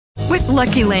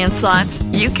Lucky Land Slots,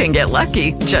 you can get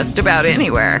lucky just about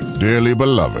anywhere. Dearly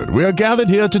beloved, we are gathered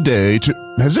here today to...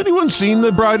 Has anyone seen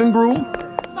the bride and groom?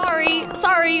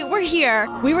 Sorry, we're here.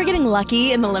 We were getting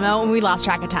lucky in the limo and we lost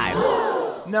track of time.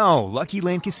 No, Lucky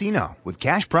Land Casino, with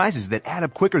cash prizes that add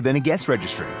up quicker than a guest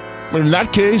registry. In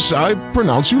that case, I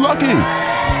pronounce you lucky.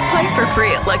 Play for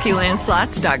free at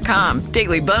LuckyLandSlots.com.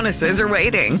 Daily bonuses are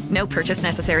waiting. No purchase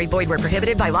necessary. Void where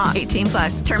prohibited by law.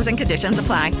 18+. Terms and conditions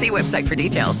apply. See website for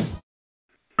details.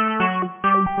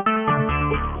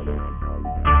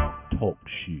 Talk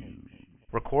shoes.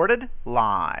 Recorded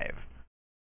live.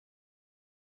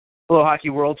 Hello, Hockey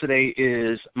World. Today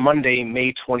is Monday,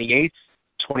 May 28th,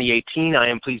 2018. I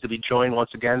am pleased to be joined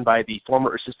once again by the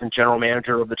former Assistant General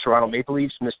Manager of the Toronto Maple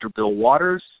Leafs, Mr. Bill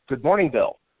Waters. Good morning,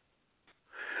 Bill.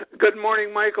 Good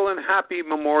morning, Michael, and happy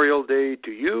Memorial Day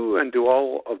to you and to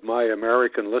all of my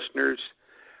American listeners.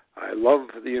 I love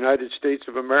the United States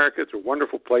of America. It's a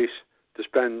wonderful place to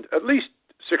spend at least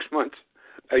 6 months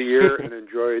a year and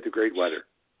enjoy the great weather.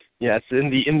 Yes, in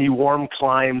the warm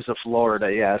climes of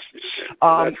Florida, yes.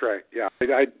 That's right, yeah.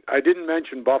 I didn't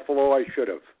mention Buffalo. I should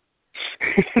have.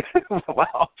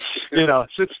 Well,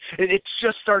 it's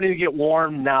just starting to get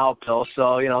warm now, Bill.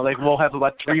 So, we'll have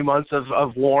about 3 months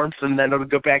of warmth, and then it'll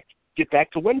get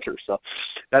back to winter. So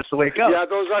that's the way it goes. Yeah,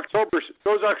 those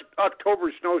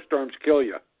October snowstorms kill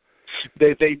you.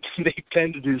 They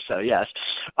tend to do so, yes.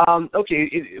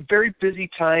 Okay, very busy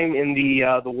time in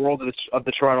the world of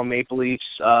the Toronto Maple Leafs,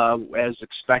 as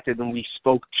expected, and we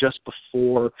spoke just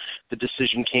before the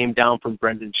decision came down from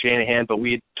Brendan Shanahan. But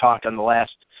we had talked on the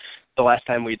last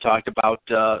time we talked about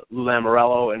Lou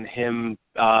Lamoriello and him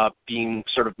being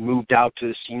sort of moved out to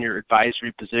the senior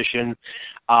advisory position.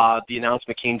 The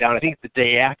announcement came down, I think, the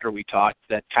day after we talked,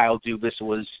 that Kyle Dubas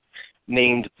was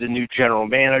named the new general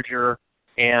manager.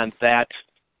 And that,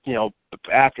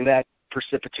 after that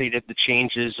precipitated the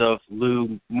changes of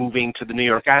Lou moving to the New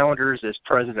York Islanders as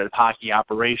president of hockey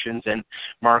operations and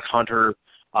Mark Hunter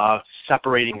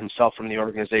separating himself from the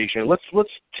organization. Let's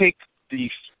take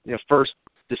the first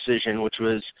decision, which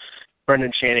was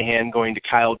Brendan Shanahan going to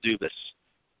Kyle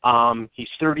Dubas. He's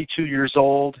 32 years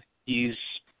old. He's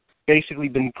basically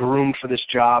been groomed for this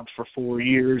job for 4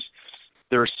 years.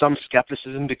 There's some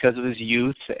skepticism because of his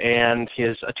youth and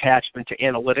his attachment to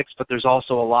analytics, but there's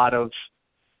also a lot of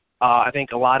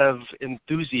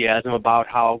enthusiasm about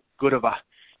how good of a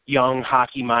young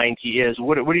hockey mind he is.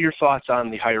 What are your thoughts on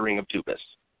the hiring of Dubas?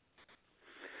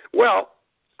 Well,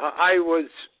 I was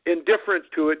indifferent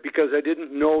to it because I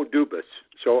didn't know Dubas,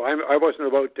 so I wasn't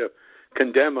about to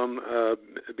condemn him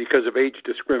because of age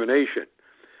discrimination.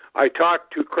 I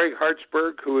talked to Craig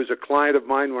Hartsburg, who is a client of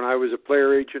mine when I was a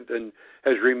player agent and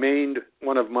has remained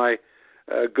one of my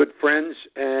good friends,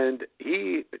 and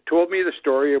he told me the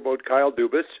story about Kyle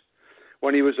Dubas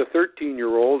when he was a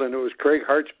 13-year-old, and it was Craig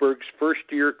Hartsburg's first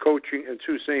year coaching in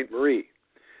Sault Ste. Marie.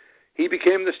 He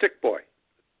became the stick boy,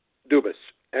 Dubas,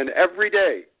 and every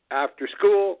day after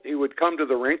school, he would come to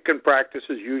the rink and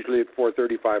practices, usually at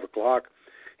 4:35 o'clock.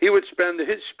 He would spend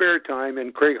his spare time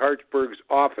in Craig Hartsburg's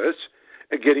office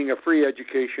getting a free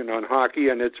education on hockey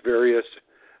and its various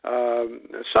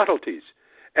subtleties.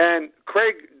 And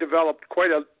Craig developed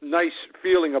quite a nice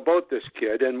feeling about this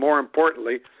kid, and more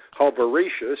importantly, how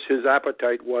voracious his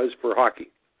appetite was for hockey.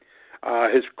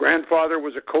 His grandfather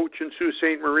was a coach in Sault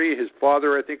Ste. Marie. His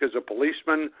father, I think, is a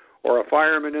policeman or a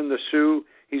fireman in the Sioux.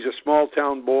 He's a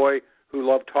small-town boy who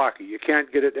loved hockey. You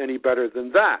can't get it any better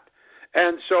than that.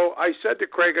 And so I said to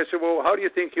Craig, I said, well, how do you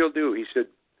think he'll do? He said,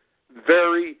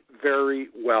 very, very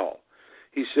well.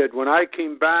 He said, when I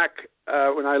came back,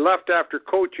 when I left after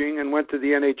coaching and went to the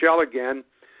NHL again,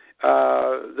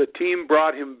 the team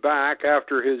brought him back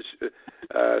after his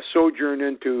sojourn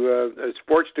into a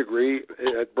sports degree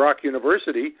at Brock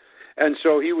University, and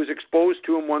so he was exposed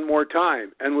to him one more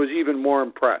time and was even more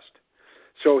impressed.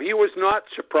 So he was not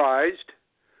surprised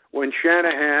when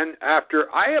Shanahan, after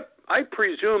I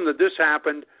presume that this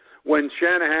happened when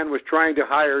Shanahan was trying to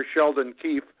hire Sheldon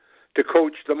Keefe to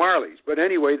coach the Marlies. But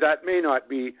anyway, that may not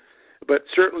be, but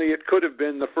certainly it could have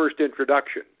been the first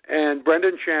introduction. And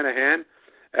Brendan Shanahan,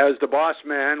 as the boss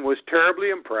man, was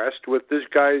terribly impressed with this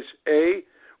guy's, A,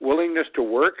 willingness to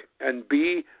work, and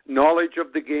B, knowledge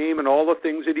of the game and all the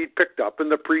things that he'd picked up in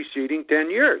the preceding 10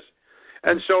 years.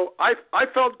 And so I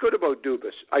felt good about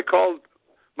Dubas. I called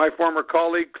my former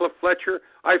colleague, Cliff Fletcher.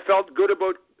 I felt good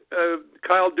about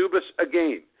Kyle Dubas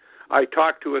again. I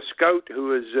talked to a scout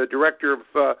who is a director of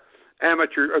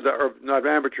not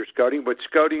amateur scouting, but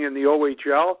scouting in the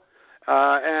OHL,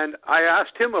 and I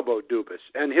asked him about Dubas,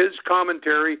 and his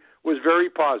commentary was very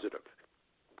positive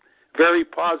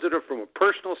from a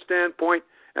personal standpoint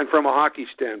and from a hockey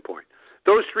standpoint.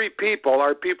 those three people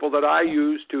are people that I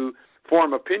use to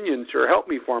form opinions or help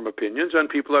me form opinions on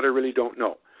people that I really don't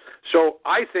know. So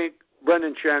I think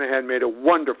Brendan Shanahan made a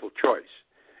wonderful choice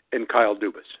in Kyle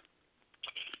Dubas.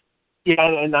 Yeah,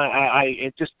 and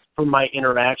I just from my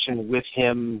interaction with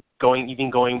him,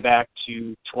 going back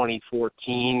to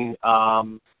 2014,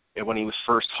 when he was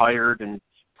first hired, and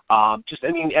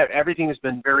everything has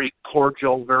been very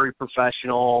cordial, very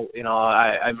professional.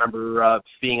 I remember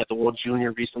being at the World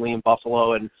Junior recently in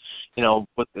Buffalo, and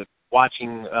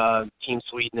watching Team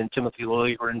Sweden and Timothy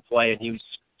Liljegren play, and he was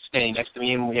standing next to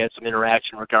me, and we had some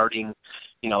interaction regarding,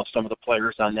 some of the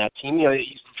players on that team.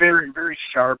 He's very, very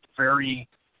sharp, very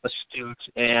astute,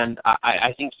 and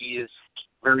I think he is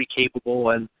very capable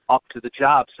and up to the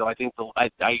job. So I think I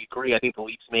agree. I think the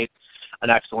Leafs made an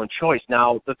excellent choice.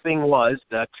 Now, the thing was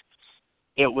that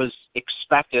it was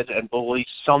expected, and believe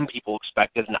some people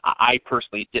expected, and I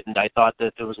personally didn't. I thought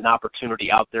that there was an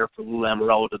opportunity out there for Lou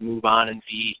Lamoriello to move on and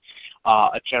be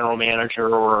a general manager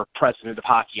or president of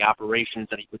hockey operations,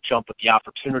 that he would jump at the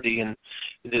opportunity. And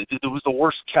there was the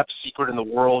worst kept secret in the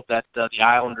world that the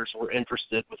Islanders were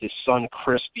interested, with his son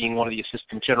Chris being one of the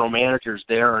assistant general managers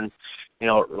there. And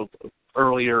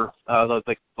earlier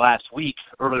last week,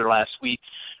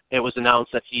 it was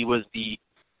announced that he was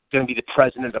going to be the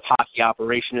president of hockey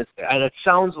operations. And it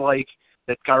sounds like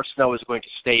that Garth Snow is going to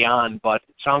stay on, but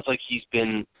it sounds like he's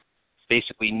been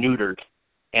basically neutered,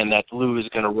 and that Lou is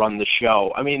going to run the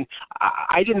show. I mean,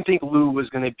 I didn't think Lou was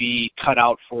going to be cut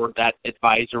out for that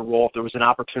advisor role. If there was an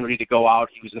opportunity to go out,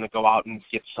 he was going to go out and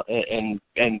get and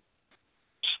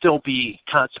still be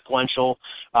consequential.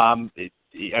 Are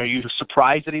you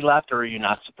surprised that he left, or are you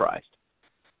not surprised?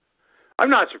 I'm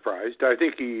not surprised. I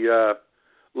think he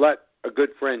let a good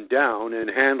friend down in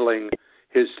handling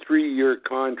his 3-year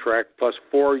contract plus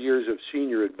 4 years of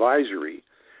senior advisory.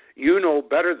 You know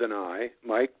better than I,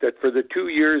 Mike, that for the 2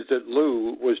 years that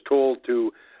Lou was told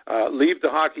to leave the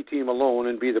hockey team alone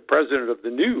and be the president of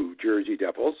the New Jersey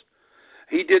Devils,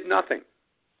 he did nothing.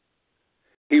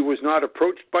 He was not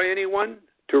approached by anyone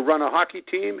to run a hockey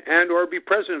team and or be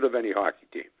president of any hockey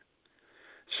team.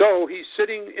 So he's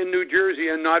sitting in New Jersey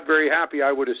and not very happy,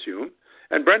 I would assume.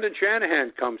 And Brendan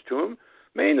Shanahan comes to him,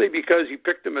 mainly because he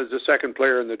picked him as the second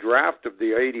player in the draft of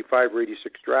the 85 or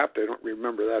 86 draft. I don't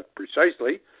remember that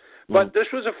precisely. But this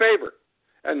was a favor.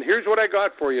 And here's what I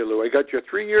got for you, Lou. I got you a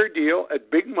 3-year deal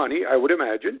at big money, I would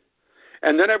imagine.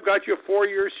 And then I've got you a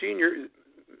 4-year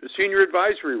senior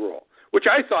advisory role, which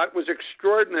I thought was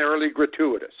extraordinarily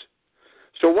gratuitous.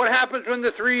 So what happens when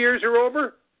the 3 years are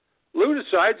over? Lou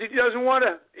decides he doesn't want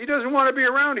to be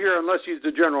around here unless he's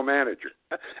the general manager.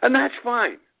 And that's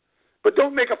fine. But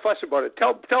don't make a fuss about it.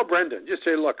 Tell Brendan. Just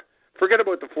say, look, forget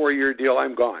about the 4-year deal.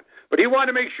 I'm gone. But he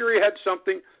wanted to make sure he had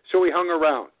something, so he hung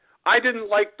around. I didn't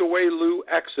like the way Lou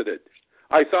exited.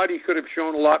 I thought he could have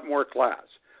shown a lot more class.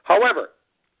 However,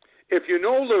 if you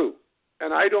know Lou,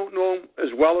 and I don't know him as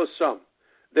well as some,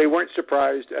 they weren't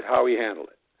surprised at how he handled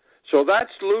it. So that's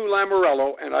Lou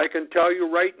Lamoriello, and I can tell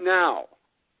you right now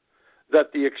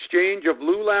that the exchange of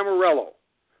Lou Lamoriello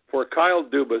for Kyle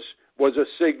Dubas was a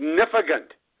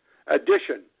significant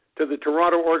addition to the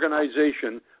Toronto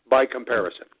organization by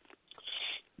comparison.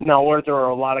 Now, where there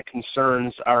are a lot of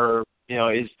concerns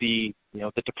is the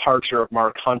departure of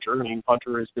Mark Hunter. I mean,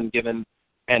 Hunter has been given,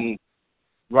 and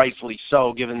rightfully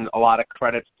so, given a lot of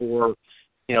credit for,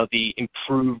 the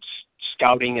improved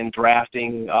scouting and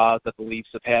drafting that the Leafs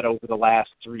have had over the last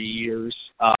 3 years.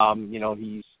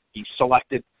 He's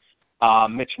selected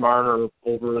Mitch Marner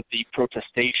over the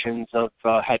protestations of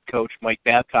head coach Mike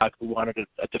Babcock, who wanted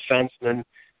a defenseman.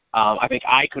 I think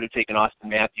I could have taken Austin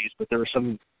Matthews, but there were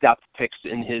some depth picks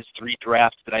in his 3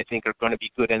 drafts that I think are going to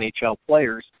be good NHL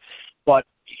players. But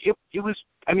it was,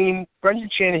 Brendan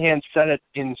Shanahan said it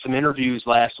in some interviews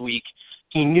last week.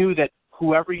 He knew that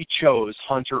whoever he chose,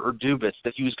 Hunter or Dubas,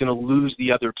 that he was going to lose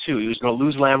the other 2. He was going to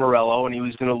lose Lamoriello, and he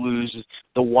was going to lose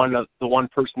the one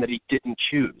person that he didn't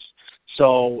choose.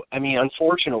 So,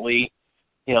 unfortunately,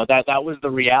 that was the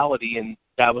reality, and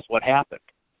that was what happened.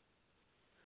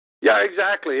 Yeah,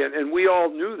 exactly. And we all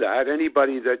knew that.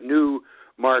 Anybody that knew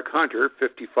Mark Hunter,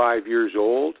 55 years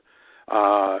old,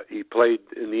 he played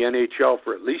in the NHL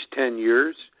for at least 10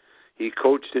 years. He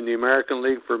coached in the American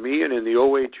League for me and in the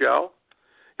OHL.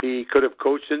 He could have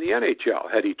coached in the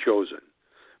NHL had he chosen.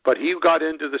 But he got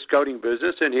into the scouting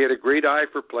business, and he had a great eye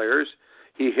for players.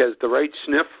 He has the right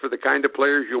sniff for the kind of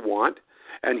players you want,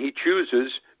 and he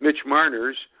chooses Mitch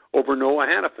Marner's over Noah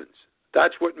Hannafin's.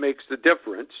 That's what makes the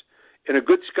difference in a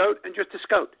good scout and just a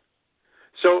scout.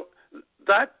 So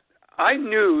that I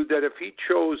knew that if he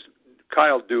chose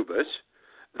Kyle Dubas,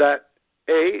 that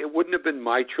A, it wouldn't have been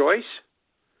my choice,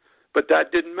 But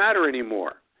that didn't matter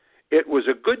anymore. It was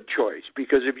a good choice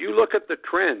because if you look at the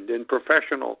trend in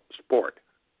professional sport,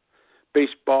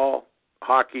 baseball,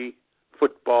 hockey,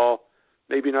 football,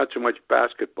 maybe not so much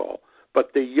basketball,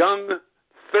 but the young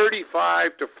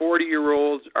 35 to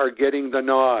 40-year-olds are getting the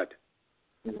nod.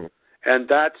 Mm-hmm. And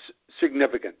that's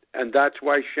significant. And that's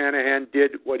why Shanahan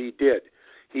did what he did.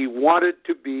 He wanted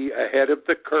to be ahead of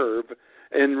the curve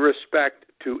in respect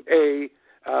to,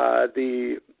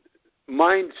 the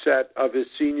mindset of his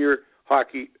senior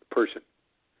hockey person.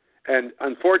 And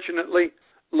unfortunately,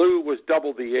 Lou was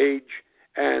double the age.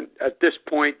 And at this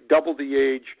point, double the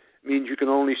age means you can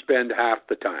only spend half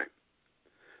the time.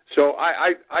 So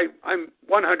I'm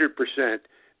 100%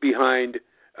 behind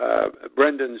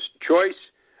Brendan's choice,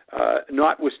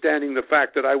 notwithstanding the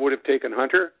fact that I would have taken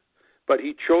Hunter, but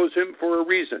he chose him for a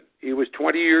reason. He was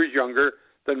 20 years younger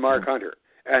than Mark Hunter,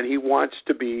 and he wants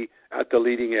to be at the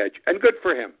leading edge. And good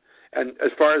for him. And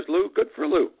as far as Lou, good for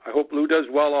Lou. I hope Lou does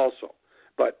well also.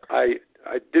 But I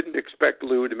didn't expect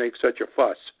Lou to make such a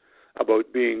fuss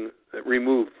about being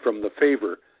removed from the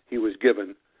favor he was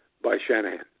given by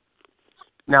Shanahan.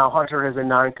 Now, Hunter has a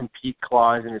non-compete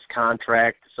clause in his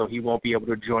contract, so he won't be able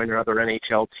to join another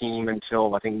NHL team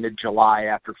until, I think, mid-July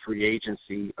after free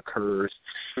agency occurs.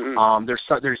 Mm-hmm.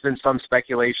 There's been some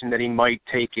speculation that he might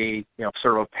take a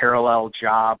sort of a parallel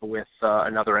job with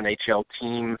another NHL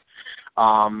team.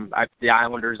 The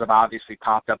Islanders have obviously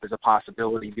popped up as a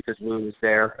possibility because Lou is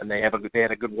there and they had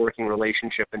a good working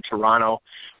relationship in Toronto.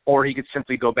 Or he could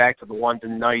simply go back to the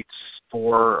London Knights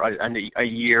for a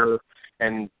year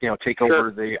and take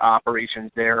over the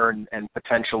operations there and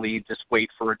potentially just wait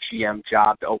for a GM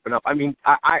job to open up. I mean,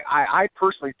 I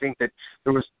personally think that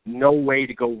there was no way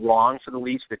to go wrong for the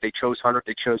Leafs. If they chose Hunter, if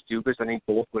they chose Dubas, I think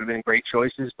both would have been great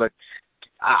choices. But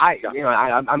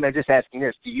I'm just asking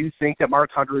this: do you think that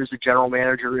Mark Hunter is a general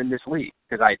manager in this league?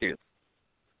 Because I do.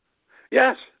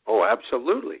 Yes. Oh,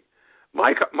 absolutely.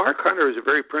 Mark Hunter is a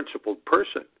very principled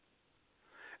person,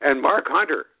 and Mark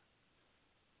Hunter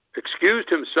excused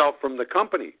himself from the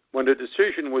company when the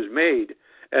decision was made,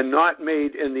 and not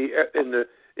made in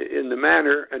the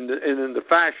manner and in the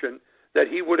fashion that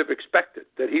he would have expected,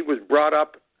 that he was brought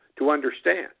up to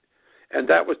understand. And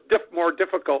that was more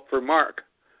difficult for Mark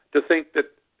to think that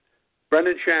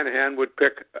Brendan Shanahan would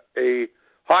pick a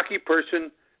hockey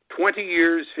person 20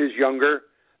 years his younger.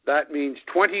 That means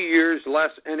 20 years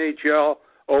less NHL,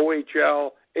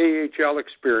 OHL, AHL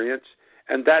experience.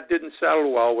 And that didn't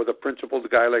settle well with a principled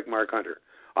guy like Mark Hunter.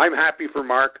 I'm happy for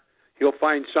Mark. He'll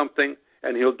find something,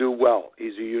 and he'll do well.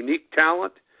 He's a unique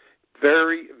talent,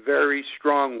 very, very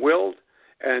strong-willed.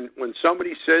 And when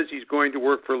somebody says he's going to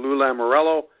work for Lou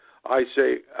Lamoriello, I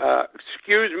say,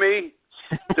 excuse me,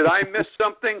 did I miss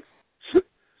something?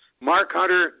 Mark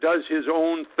Hunter does his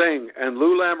own thing, and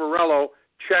Lou Lamoriello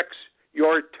checks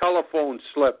your telephone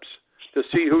slips to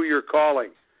see who you're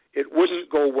calling. It wouldn't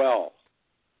go well.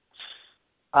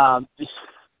 Now,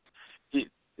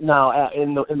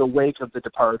 in the wake of the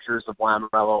departures of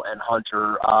Lamoriello and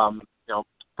Hunter,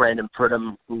 Brandon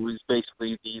Pridham, who is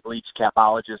basically the Leafs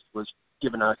capologist, was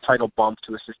given a title bump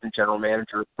to assistant general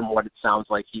manager. From what it sounds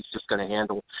like, he's just going to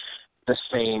handle the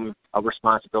same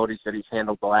responsibilities that he's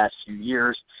handled the last few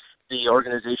years. The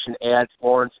organization adds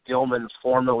Lawrence Gilman,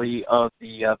 formerly of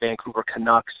the Vancouver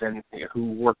Canucks, and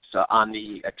who works on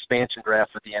the expansion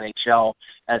draft for the NHL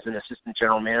as an assistant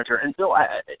general manager. And Bill,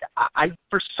 I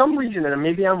for some reason, and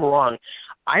maybe I'm wrong,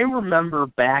 I remember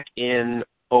back in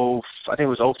I think it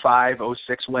was 05,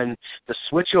 06, when the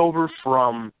switch over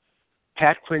from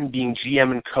Pat Quinn being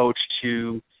GM and coach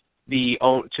to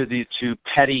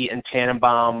Petty and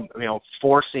Tannenbaum,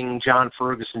 forcing John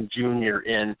Ferguson Jr.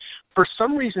 in. For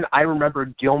some reason, I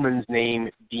remember Gilman's name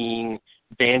being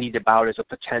bandied about as a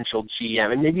potential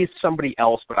GM, and maybe it's somebody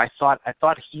else, but I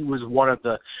thought he was one of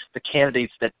the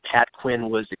candidates that Pat Quinn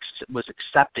was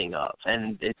accepting of,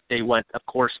 and they went, of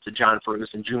course, to John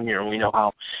Ferguson Jr., and we know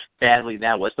how badly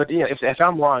that was. But if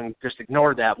I'm wrong, just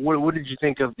ignore that. What did you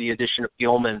think of the addition of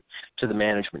Gilman to the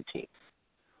management team?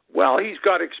 Well, he's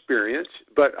got experience,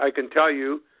 but I can tell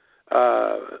you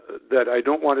that I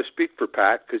don't want to speak for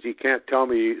Pat because he can't tell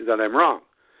me that I'm wrong.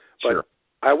 But sure.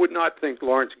 I would not think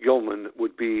Lawrence Gilman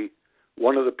would be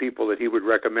one of the people that he would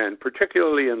recommend,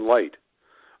 particularly in light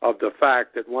of the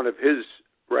fact that one of his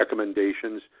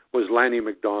recommendations was Lanny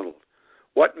McDonald.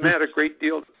 What meant a great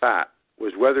deal to Pat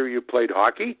was whether you played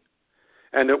hockey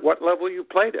and at what level you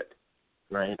played it.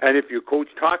 Right. And if you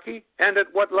coached hockey and at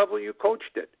what level you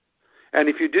coached it. And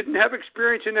if you didn't have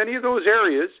experience in any of those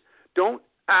areas, don't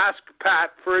ask Pat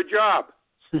for a job.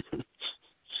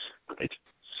 Right.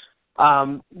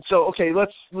 So okay,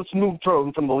 let's move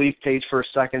from the Leaf page for a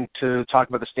second to talk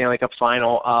about the Stanley Cup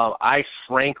Final. I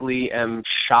frankly am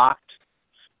shocked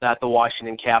that the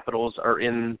Washington Capitals are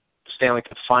in the Stanley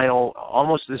Cup Final.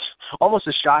 Almost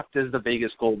as shocked as the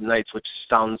Vegas Golden Knights, which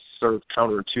sounds sort of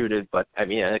counterintuitive, but I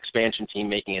mean an expansion team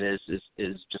making it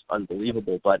is just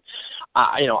unbelievable. But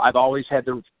I've always had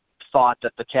the thought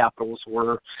that the Capitals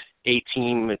were a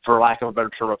team, for lack of a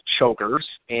better term, of chokers,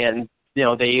 and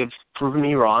they've proven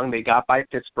me wrong. They got by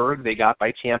Pittsburgh, they got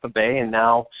by Tampa Bay, and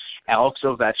now Alex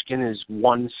Ovechkin is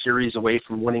one series away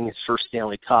from winning his first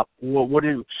Stanley Cup. What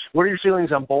are your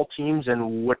feelings on both teams,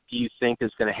 and what do you think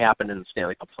is going to happen in the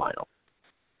Stanley Cup Final?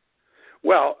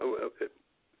 Well,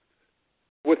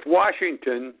 with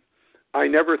Washington, I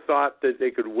never thought that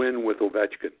they could win with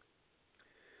Ovechkin.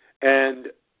 And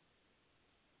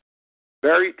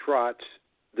Barry Trotz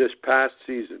this past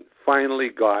season finally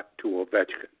got to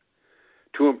Ovechkin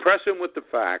to impress him with the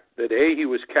fact that, A, he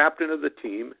was captain of the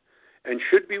team and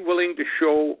should be willing to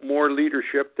show more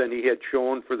leadership than he had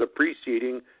shown for the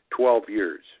preceding 12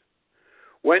 years.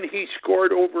 When he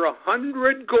scored over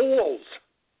 100 goals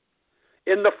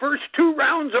in the first 2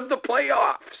 rounds of the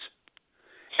playoffs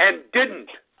and didn't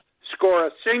score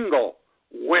a single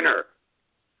winner,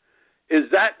 is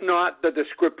that not the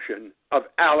description of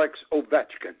Alex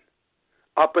Ovechkin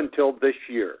up until this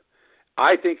year?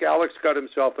 I think Alex got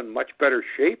himself in much better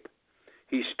shape.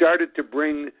 He started to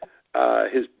bring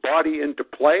his body into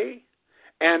play,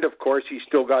 and of course he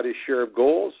still got his share of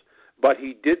goals, but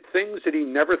he did things that he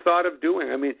never thought of doing.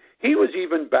 I mean, he was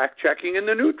even back-checking in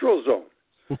the neutral zone.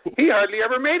 He hardly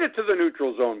ever made it to the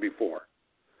neutral zone before.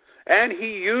 And he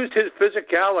used his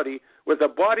physicality with a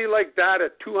body like that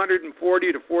at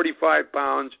 240 to 45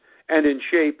 pounds and in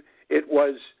shape. It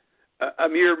was a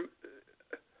mere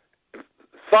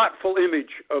thoughtful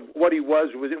image of what he was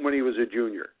when he was a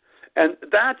junior. And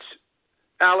that's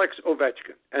Alex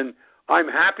Ovechkin. And I'm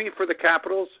happy for the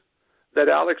Capitals that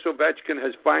Alex Ovechkin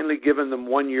has finally given them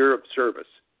 1 year of service.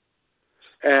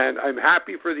 And I'm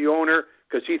happy for the owner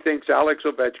because he thinks Alex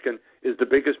Ovechkin is the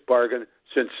biggest bargain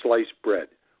since sliced bread.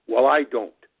 Well, I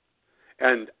don't.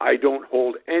 And I don't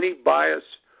hold any bias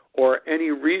or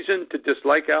any reason to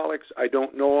dislike Alex. I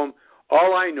don't know him.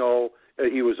 All I know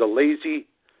is he was a lazy,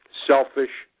 selfish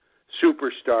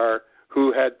superstar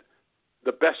who had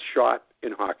the best shot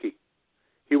in hockey.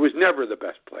 He was never the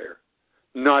best player,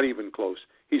 not even close.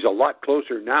 He's a lot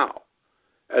closer now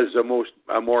as a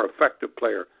more effective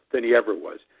player than he ever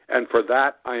was. And for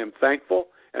that, I am thankful,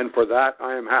 and for that,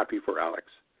 I am happy for Alex.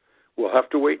 We'll have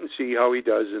to wait and see how he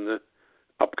does in the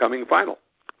upcoming final.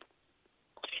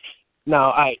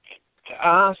 Now, I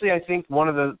think one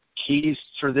of the keys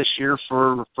for this year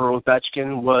for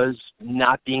Ovechkin was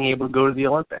not being able to go to the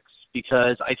Olympics,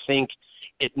 because I think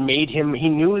it made him, he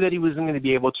knew that he wasn't going to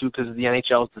be able to because of the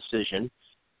NHL's decision.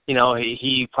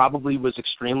 He probably was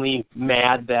extremely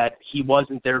mad that he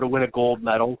wasn't there to win a gold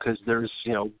medal, because there's,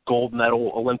 gold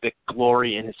medal Olympic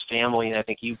glory in his family, and I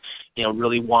think he,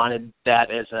 really wanted that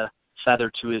as a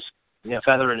feather to his,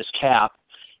 feather in his cap.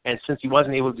 And since he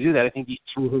wasn't able to do that, I think he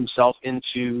threw himself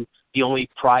into the only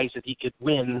prize that he could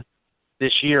win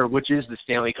this year, which is the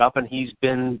Stanley Cup, and he's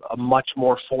been a much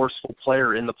more forceful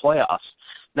player in the playoffs.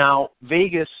 Now,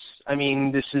 Vegas, I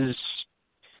mean, this is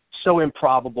so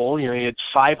improbable. You had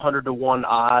 500-1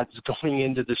 odds going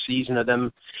into the season of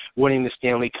them winning the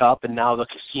Stanley Cup, and now the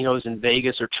casinos in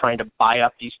Vegas are trying to buy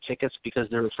up these tickets because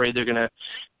they're afraid they're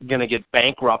gonna get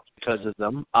bankrupt because of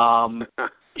them.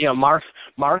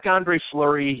 Marc-Andre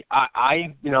Fleury,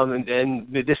 and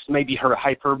this may be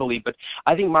hyperbole, but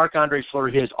I think Marc-Andre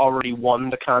Fleury has already won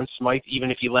the Conn Smythe, even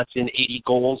if he lets in 80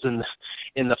 goals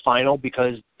in the final,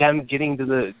 because them getting to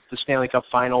the Stanley Cup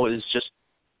final is just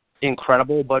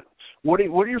incredible. But what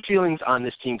are your feelings on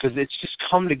this team? Because it's just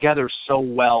come together so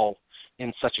well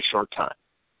in such a short time.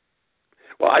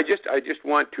 Well, I just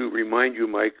want to remind you,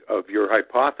 Mike, of your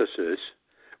hypothesis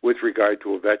with regard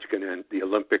to Ovechkin and the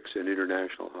Olympics and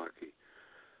international hockey.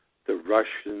 The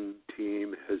Russian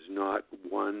team has not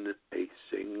won a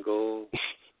single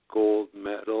gold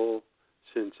medal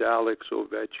since Alex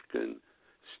Ovechkin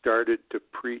started to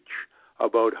preach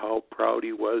about how proud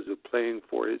he was of playing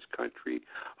for his country.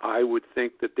 I would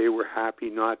think that they were happy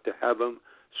not to have him,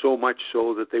 so much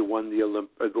so that they won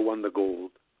the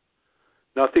gold.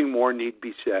 Nothing more need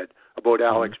be said about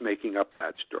Alex making up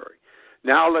that story.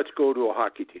 Now let's go to a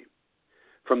hockey team.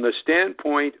 From the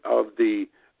standpoint of the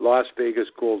Las Vegas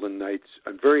Golden Knights,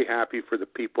 I'm very happy for the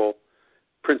people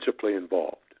principally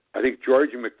involved. I think George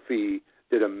McPhee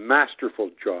did a masterful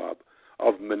job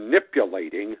of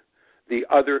manipulating the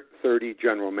other 30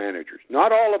 general managers.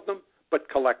 Not all of them, but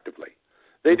collectively.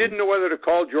 They didn't know whether to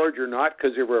call George or not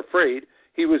because they were afraid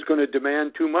he was going to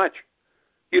demand too much.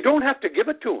 You don't have to give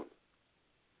it to him.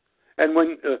 And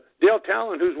when Dale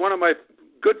Talon, who's one of my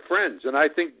good friends, and I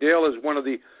think Dale is one of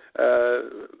the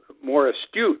more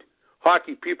astute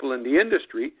hockey people in the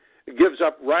industry, gives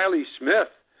up Riley Smith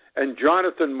and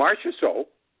Jonathan Marchessault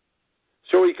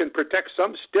so he can protect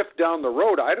some stiff down the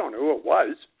road. I don't know who it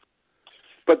was.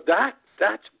 But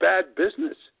that's bad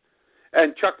business.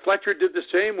 And Chuck Fletcher did the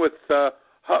same with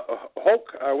Hoke,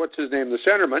 what's his name, the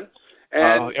centerman.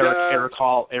 And Eric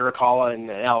Hall and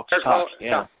Alex Tuck.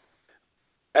 Yeah.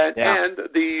 And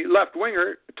the left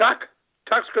winger, Tuck.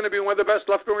 Tuck's going to be one of the best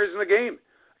left wingers in the game.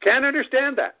 Can't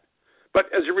understand that. But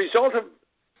as a result of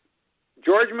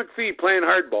George McPhee playing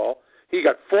hardball, he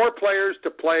got 4 players to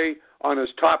play on his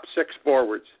top 6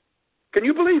 forwards. Can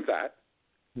you believe that?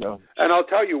 No. And I'll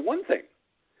tell you one thing.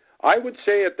 I would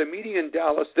say at the meeting in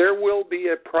Dallas, there will be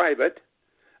a private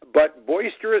but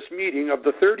boisterous meeting of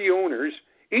the 30 owners,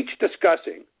 each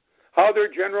discussing how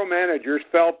their general managers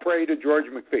fell prey to George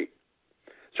McPhee.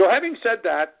 So having said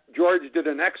that, George did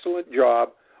an excellent job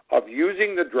of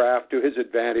using the draft to his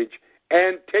advantage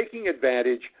and taking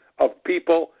advantage of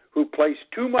people who place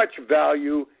too much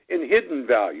value in hidden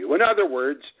value. In other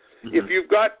words, if you've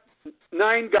got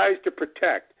 9 guys to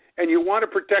protect and you want to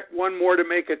protect one more to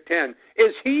make it 10,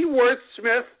 is he worth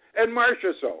Smith and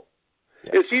Marchessault?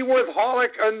 Yeah. Is he worth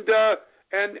Hollick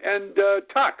and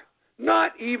Tuck?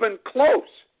 Not even close.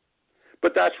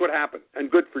 But that's what happened,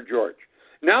 and good for George.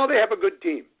 Now they have a good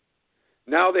team.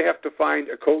 Now they have to find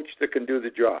a coach that can do the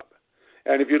job.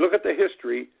 And if you look at the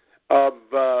history of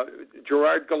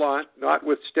Gerard Gallant,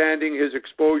 notwithstanding his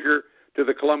exposure to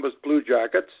the Columbus Blue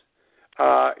Jackets,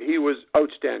 he was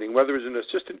outstanding, whether he was an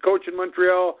assistant coach in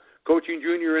Montreal, coaching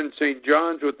junior in St.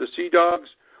 John's with the Sea Dogs,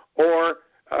 or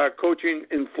coaching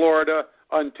in Florida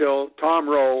until Tom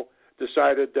Rowe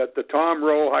decided that the Tom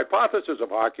Rowe hypothesis of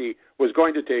hockey was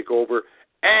going to take over,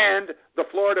 and the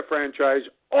Florida franchise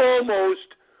almost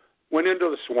went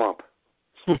into the swamp.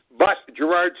 But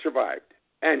Gerard survived,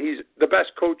 and he's the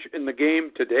best coach in the game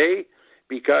today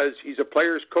because he's a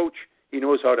player's coach. He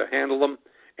knows how to handle them,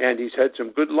 and he's had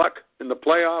some good luck in the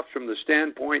playoffs from the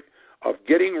standpoint of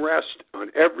getting rest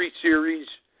on every series.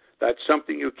 That's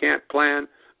something you can't plan,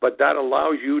 but that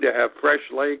allows you to have fresh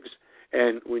legs.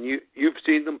 And when you've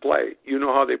seen them play, you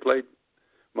know how they played,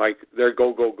 Mike. They're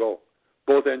go, go, go.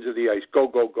 Both ends of the ice, go,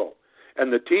 go, go.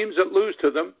 And the teams that lose to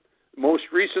them, most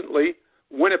recently,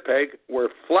 Winnipeg, were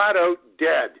flat out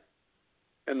dead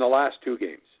in the last 2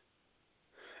 games.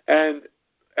 And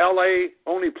L.A.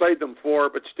 only played them 4,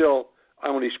 but still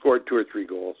only scored 2 or 3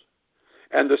 goals.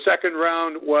 And the second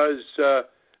round was San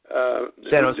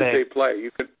Jose. Who did they play?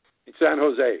 San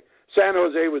Jose. San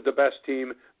Jose was the best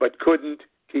team, but couldn't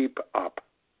keep up.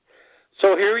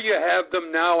 So here you have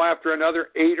them now after another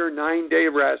 8 or 9 day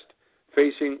rest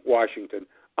facing Washington.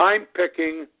 I'm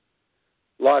picking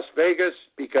Las Vegas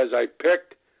because I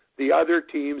picked the other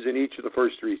teams in each of the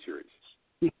first 3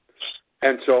 series.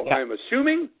 And so I'm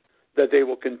assuming that they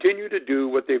will continue to do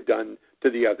what they've done to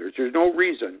the others. There's no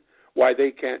reason why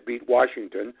they can't beat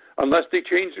Washington unless they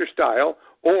change their style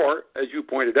or, as you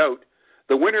pointed out,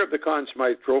 the winner of the Conn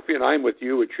Smythe Trophy, and I'm with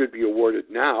you, it should be awarded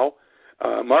now,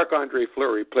 Marc-Andre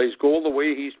Fleury plays goal the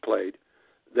way he's played,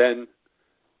 then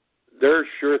they're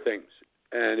sure things.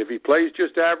 And if he plays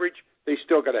just average, they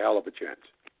still got a hell of a chance.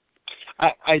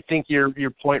 I think your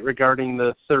point regarding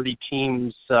the 30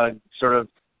 teams sort of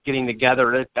getting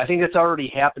together, I think that's already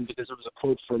happened because there was a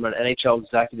quote from an NHL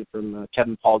executive from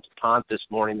Kevin Paul DuPont this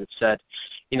morning that said,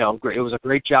 it was a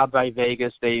great job by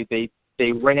Vegas. They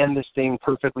ran this thing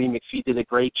perfectly. McPhee did a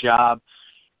great job.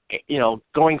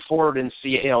 Going forward in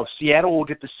Seattle will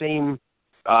get the same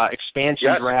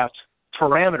expansion draft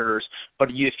parameters, but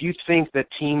if you think that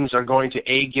teams are going to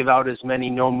A, give out as many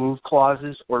no-move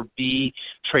clauses, or B,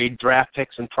 trade draft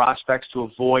picks and prospects to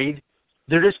avoid,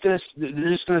 they're just going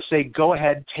to say, go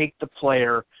ahead, take the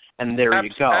player, and there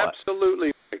you go.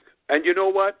 Absolutely. And you know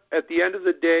what? At the end of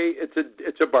the day,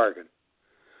 it's a bargain.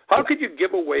 How could you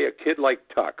give away a kid like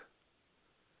Tuck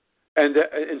and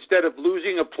instead of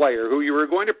losing a player who you were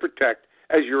going to protect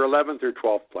as your 11th or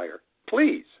 12th player?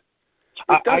 Please.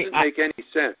 It doesn't make any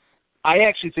sense. I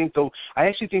actually think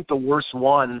the worst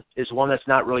one is one that's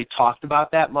not really talked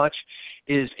about that much,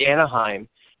 is Anaheim.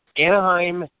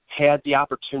 Anaheim had the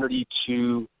opportunity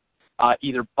to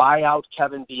either buy out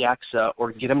Kevin Bieksa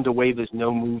or get him to waive his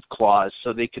no-move clause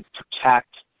so they could protect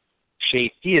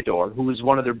Shea Theodore, who was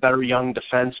one of their better young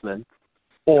defensemen,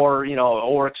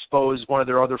 or expose one of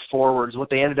their other forwards.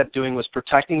 What they ended up doing was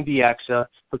protecting Bieksa,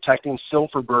 protecting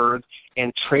Silfverberg,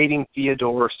 and trading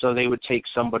Theodore so they would take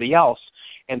somebody else.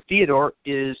 And Theodore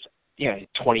is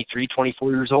 23,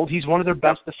 24 years old. He's one of their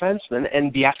best defensemen,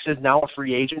 and Bieksa is now a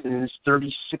free agent and is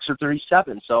 36 or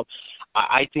 37. So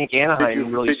I think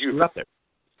Anaheim really screwed up there.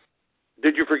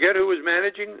 Did you forget who was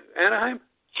managing Anaheim?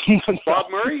 Bob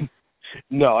Murray?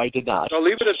 No, I did not. So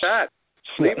leave it at that.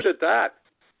 Leave it at that.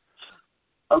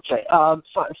 Okay.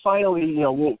 Finally,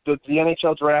 the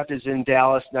NHL draft is in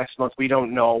Dallas next month. We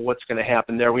don't know what's going to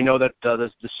happen there. We know that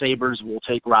the Sabres will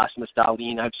take Rasmus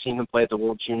Dahlin. I've seen him play at the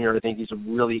World Junior. I think he's a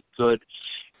really good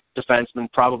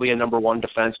defenseman, probably a number one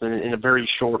defenseman in a very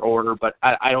short order, but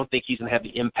I don't think he's going to have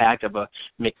the impact of a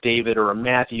McDavid or a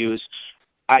Matthews.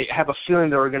 I have a feeling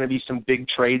there are going to be some big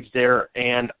trades there,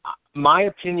 and my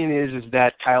opinion is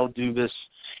that Kyle Dubas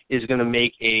is going to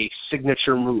make a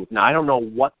signature move. Now, I don't know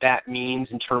what that means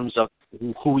in terms of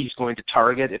who he's going to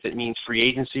target, if it means free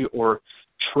agency or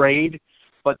trade.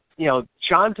 But,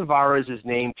 John Tavares'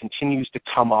 name continues to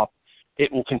come up. It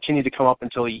will continue to come up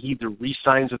until he either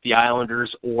re-signs with the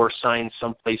Islanders or signs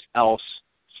someplace else.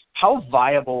 How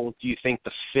viable do you think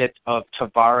the fit of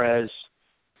Tavares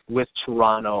with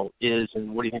Toronto is,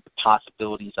 and what do you think the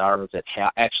possibilities are of it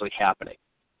actually happening?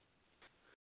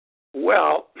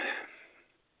 Well,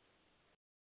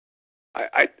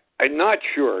 I'm not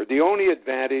sure. The only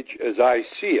advantage, as I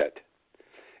see it,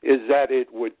 is that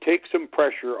it would take some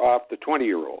pressure off the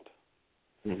 20-year-old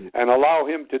and allow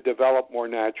him to develop more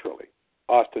naturally,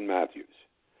 Austin Matthews.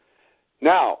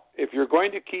 Now, if you're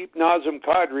going to keep Nazem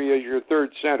Kadri as your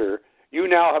third center, you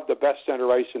now have the best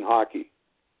center ice in hockey.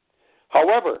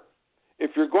 However,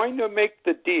 if you're going to make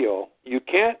the deal, you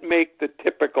can't make the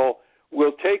typical,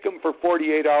 we'll take him for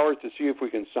 48 hours to see if we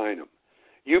can sign him.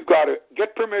 You've got to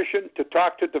get permission to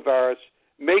talk to Tavares,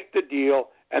 make the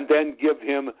deal, and then give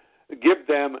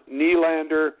them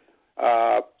Nylander,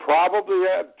 probably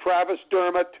Travis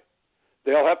Dermott.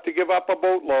 They'll have to give up a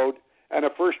boatload and a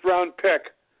first-round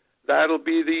pick. That'll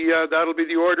be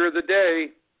the order of the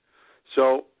day.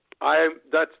 So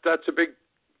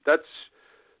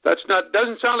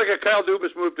doesn't sound like a Kyle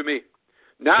Dubas move to me.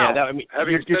 Now,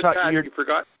 having said that, you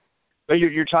forgot. But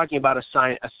you're talking about a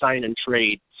sign and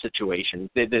trade situation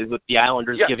with the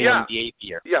Islanders giving him the 8th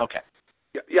year. Yeah. Okay.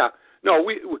 Yeah. No,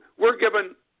 we're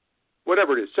given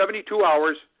whatever it is, 72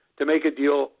 hours to make a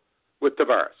deal with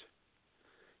Tavares.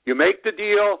 You make the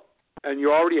deal, and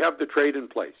you already have the trade in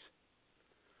place.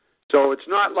 So it's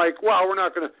not like, well,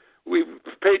 we've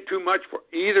paid too much for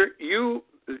either you.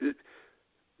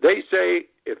 They say,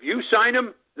 if you sign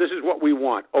him, this is what we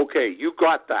want. Okay, you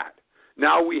got that.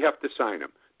 Now we have to sign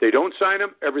him. They don't sign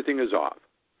him, everything is off.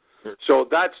 So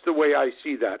that's the way I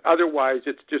see that. Otherwise,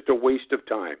 it's just a waste of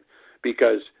time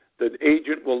because the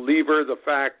agent will lever the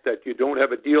fact that you don't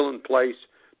have a deal in place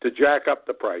to jack up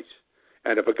the price.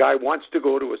 And if a guy wants to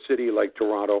go to a city like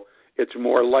Toronto, it's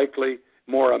more likely,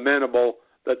 more amenable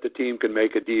that the team can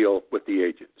make a deal with the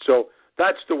agent. So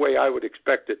that's the way I would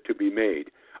expect it to be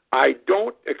made. I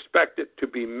don't expect it to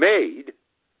be made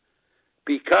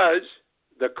because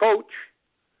the coach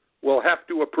will have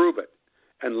to approve it.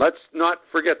 And let's not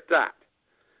forget that.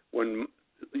 When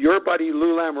your buddy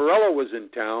Lou Lamoriello was in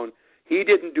town, he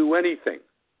didn't do anything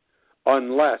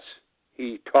unless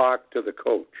he talked to the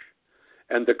coach.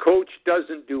 And the coach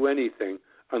doesn't do anything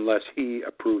unless he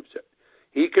approves it.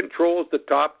 He controls the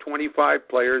top 25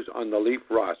 players on the Leaf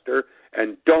roster,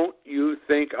 and don't you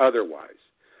think otherwise.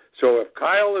 So if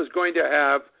Kyle is going to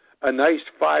have a nice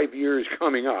 5 years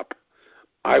coming up,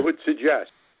 I would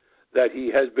suggest that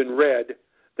he has been read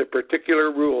the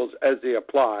particular rules as they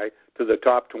apply to the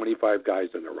top 25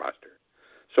 guys on the roster.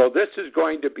 So this is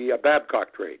going to be a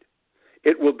Babcock trade.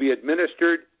 It will be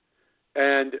administered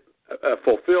and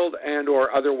fulfilled and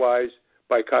or otherwise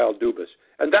by Kyle Dubas.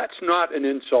 And that's not an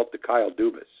insult to Kyle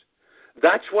Dubas.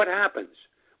 That's what happens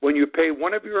when you pay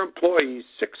one of your employees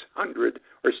 $600,000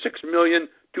 or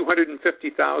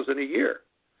 $6,250,000 a year.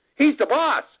 He's the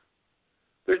boss.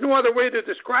 There's no other way to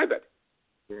describe it.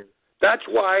 That's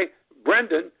why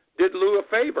Brendan did Lou a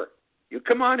favor. You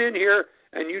come on in here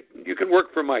and you can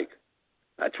work for Mike.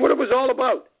 That's what it was all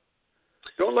about.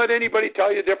 Don't let anybody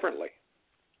tell you differently.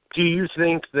 Do you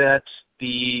think that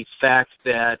the fact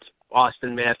that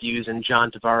Austin Matthews and John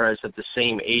Tavares have the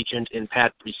same agent in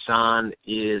Pat Brisson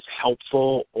is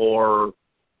helpful or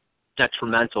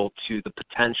detrimental to the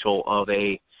potential of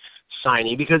a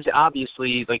signing? Because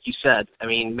obviously, like you said,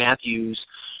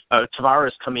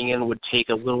 Tavares coming in would take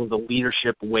a little of the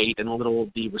leadership weight and a little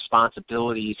of the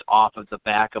responsibilities off of the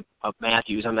back of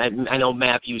Matthews. I know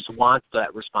Matthews wants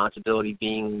that responsibility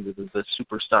being the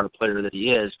superstar player that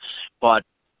he is, but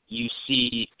you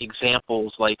see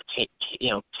examples like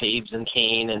Taves and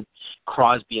Kane and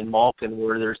Crosby and Malkin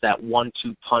where there's that 1-2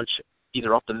 punch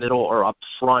either up the middle or up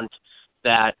front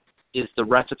that is the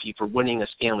recipe for winning a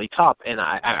Stanley Cup. And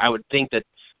I would think that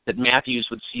Matthews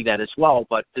would see that as well,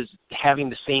 but does having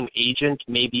the same agent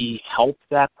maybe help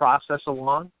that process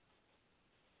along?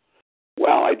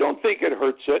 Well, I don't think it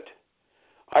hurts it.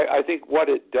 I think what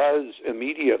it does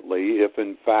immediately, if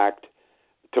in fact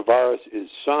Tavares is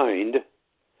signed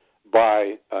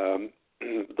by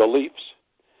the Leafs,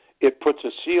 it puts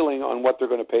a ceiling on what they're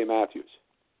going to pay Matthews.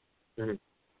 Mm-hmm.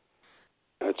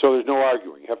 And so there's no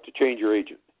arguing. You have to change your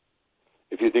agent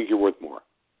if you think you're worth more.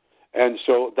 And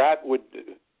so that's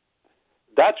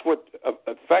what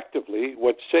effectively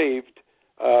what saved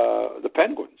the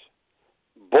Penguins.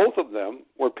 Both of them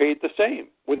were paid the same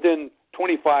within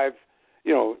 $250,000.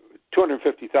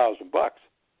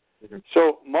 Mm-hmm.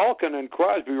 So Malkin and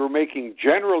Crosby were making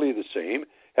generally the same,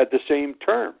 had the same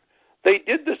term. They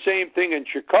did the same thing in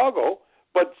Chicago,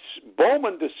 but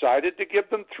Bowman decided to give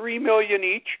them $3 million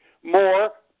each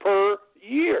more per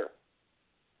year.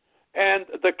 And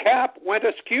the cap went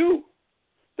askew.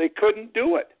 They couldn't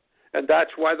do it. And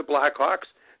that's why the Blackhawks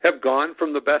have gone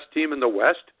from the best team in the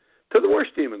West to the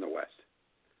worst team in the West.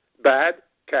 Bad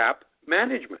cap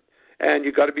management. And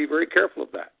you've got to be very careful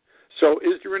of that. So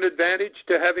is there an advantage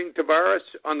to having Tavares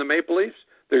on the Maple Leafs?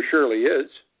 There surely is.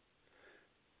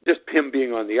 Just him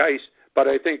being on the ice. But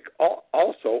I think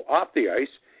also off the ice,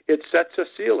 it sets a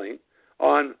ceiling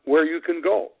on where you can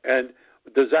go. And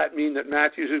does that mean that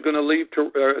Matthews is going to leave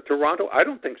Toronto? I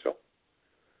don't think so.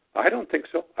 I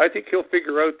think he'll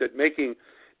figure out that making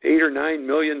 $8 or $9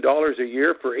 million a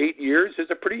year for 8 years is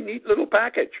a pretty neat little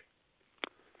package.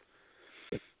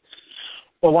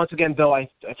 Well, once again, Bill, I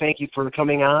thank you for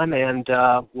coming on, and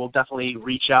we'll definitely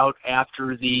reach out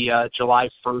after the July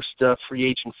 1st free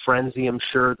agent frenzy. I'm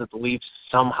sure that the Leafs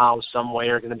somehow, some way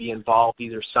are going to be involved,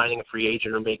 either signing a free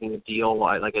agent or making a deal.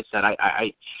 Like I said,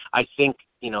 I think,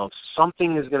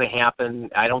 something is going to happen.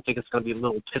 I don't think it's going to be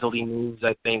little piddly moves.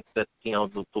 I think that,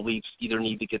 the Leafs either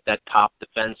need to get that top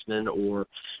defenseman or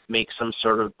make some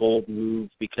sort of bold move,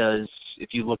 because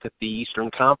if you look at the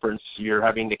Eastern Conference, you're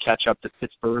having to catch up to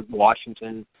Pittsburgh,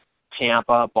 Washington,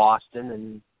 Tampa, Boston,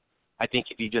 and I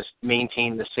think if you just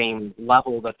maintain the same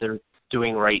level that they're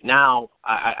doing right now,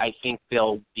 I think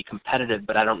they'll be competitive,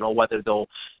 but I don't know whether they'll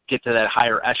get to that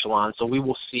higher echelon. So we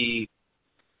will see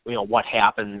what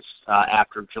happens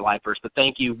after July 1st. But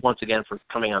thank you once again for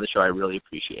coming on the show. I really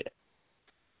appreciate it.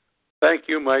 Thank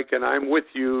you, Mike, and I'm with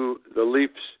you. The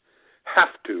Leafs have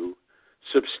to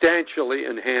substantially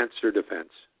enhance their defense.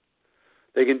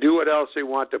 They can do what else they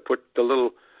want to put the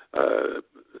little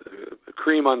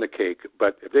cream on the cake,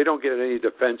 but if they don't get any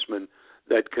defensemen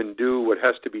that can do what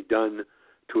has to be done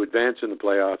to advance in the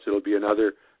playoffs, it'll be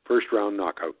another first-round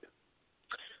knockout.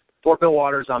 For Bill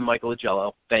Waters, I'm Michael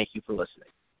Agello. Thank you for listening.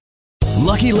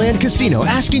 Lucky Land Casino,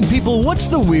 asking people, what's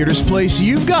the weirdest place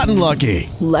you've gotten lucky?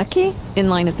 Lucky? In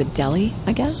line at the deli,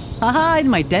 I guess? Aha, in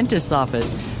my dentist's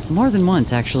office. More than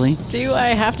once, actually. Do I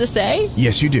have to say?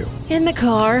 Yes, you do. In the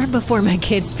car before my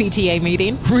kids' PTA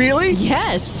meeting. Really?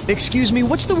 Yes. Excuse me,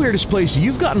 what's the weirdest place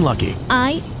you've gotten lucky?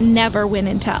 I never win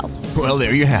and tell. Well,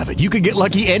 there you have it. You can get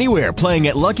lucky anywhere, playing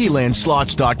at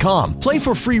LuckyLandSlots.com. Play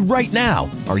for free right now.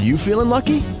 Are you feeling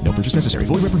lucky? No purchase necessary.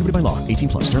 Void where prohibited by law.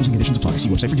 18+. Terms and conditions apply. See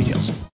website for details.